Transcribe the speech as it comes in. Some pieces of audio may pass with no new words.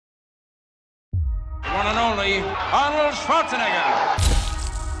one and only Arnold Schwarzenegger.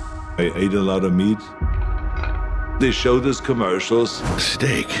 I ate a lot of meat. They showed us commercials.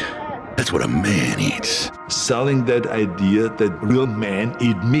 Steak. That's what a man eats. Selling that idea that real men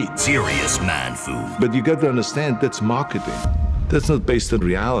eat meat. Serious man food. But you got to understand, that's marketing. That's not based on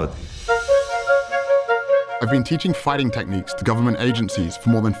reality. I've been teaching fighting techniques to government agencies for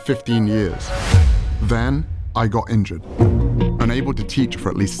more than 15 years. Then, I got injured. Unable to teach for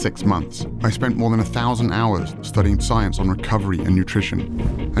at least 6 months, I spent more than 1,000 hours studying science on recovery and nutrition,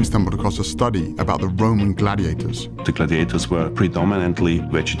 and stumbled across a study about the Roman gladiators. The gladiators were predominantly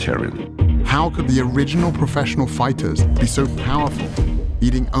vegetarian. How could the original professional fighters be so powerful,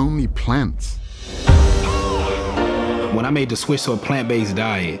 eating only plants? When I made the switch to a plant-based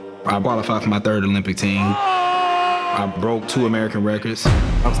diet, I qualified for my 3rd Olympic team. I broke 2 American records.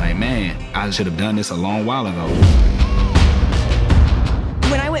 I was like, man, I should have done this a long while ago.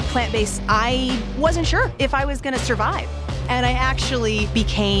 When I went plant-based, I wasn't sure if I was gonna survive. And I actually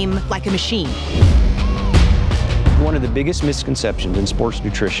became like a machine. One of the biggest misconceptions in sports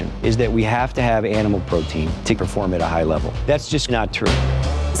nutrition is that we have to have animal protein to perform at a high level. That's just not true.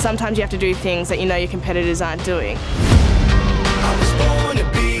 Sometimes you have to do things that you know your competitors aren't doing.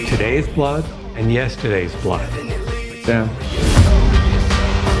 Today's blood and yesterday's blood. Yeah.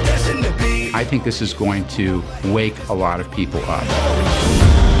 I think this is going to wake a lot of people up.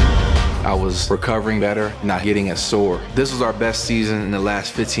 I was recovering better, not getting as sore. This was our best season in the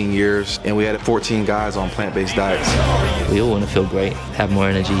last 15 years, and we had 14 guys on plant-based diets. We all want to feel great, have more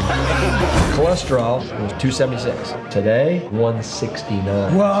energy. Cholesterol was 276. Today,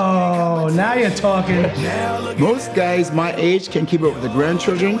 169. Whoa, now you're talking. Most guys my age can keep up with the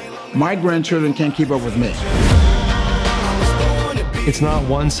grandchildren. My grandchildren can't keep up with me. It's not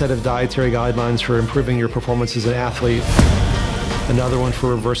one set of dietary guidelines for improving your performance as an athlete, another one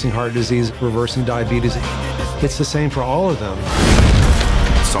for reversing heart disease, reversing diabetes. It's the same for all of them.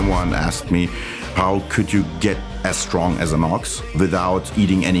 Someone asked me, how could you get as strong as an ox without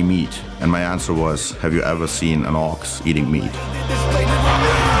eating any meat? And my answer was, have you ever seen an ox eating meat?